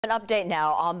An update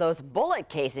now on those bullet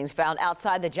casings found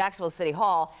outside the Jacksonville City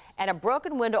Hall and a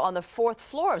broken window on the 4th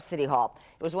floor of City Hall.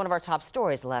 It was one of our top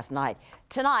stories last night.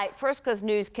 Tonight, First Coast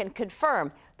News can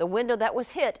confirm the window that was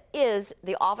hit is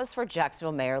the office for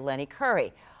Jacksonville Mayor Lenny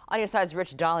Curry. On your side's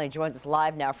Rich Donnelly joins us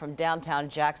live now from downtown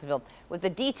Jacksonville with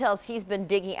the details he's been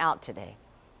digging out today.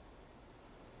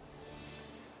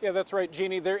 Yeah, that's right,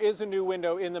 Jeannie. There is a new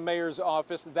window in the mayor's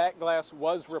office. That glass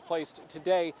was replaced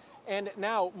today. And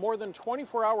now, more than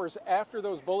 24 hours after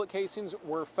those bullet casings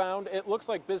were found, it looks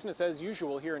like business as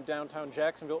usual here in downtown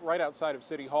Jacksonville, right outside of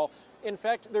City Hall. In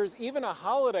fact, there's even a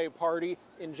holiday party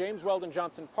in James Weldon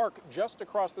Johnson Park just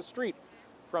across the street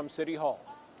from City Hall.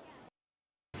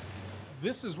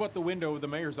 This is what the window of the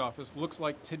mayor's office looks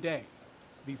like today.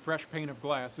 The fresh pane of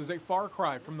glass is a far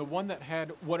cry from the one that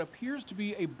had what appears to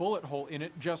be a bullet hole in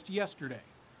it just yesterday.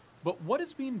 But what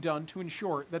is being done to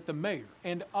ensure that the mayor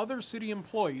and other city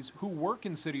employees who work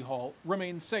in City Hall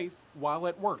remain safe while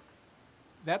at work?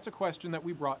 That's a question that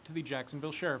we brought to the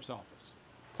Jacksonville Sheriff's Office.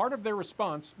 Part of their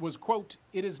response was, quote,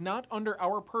 "It is not under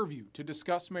our purview to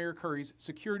discuss Mayor Curry's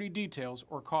security details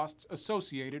or costs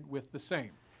associated with the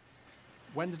same."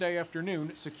 Wednesday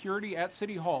afternoon, security at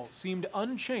City Hall seemed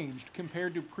unchanged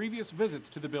compared to previous visits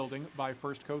to the building by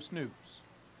First Coast News.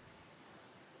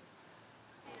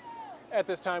 At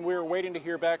this time, we are waiting to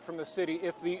hear back from the city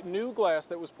if the new glass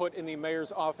that was put in the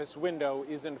mayor's office window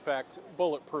is in fact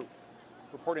bulletproof.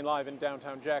 Reporting live in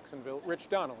downtown Jacksonville, Rich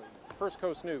Donnelly, First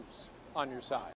Coast News, on your side.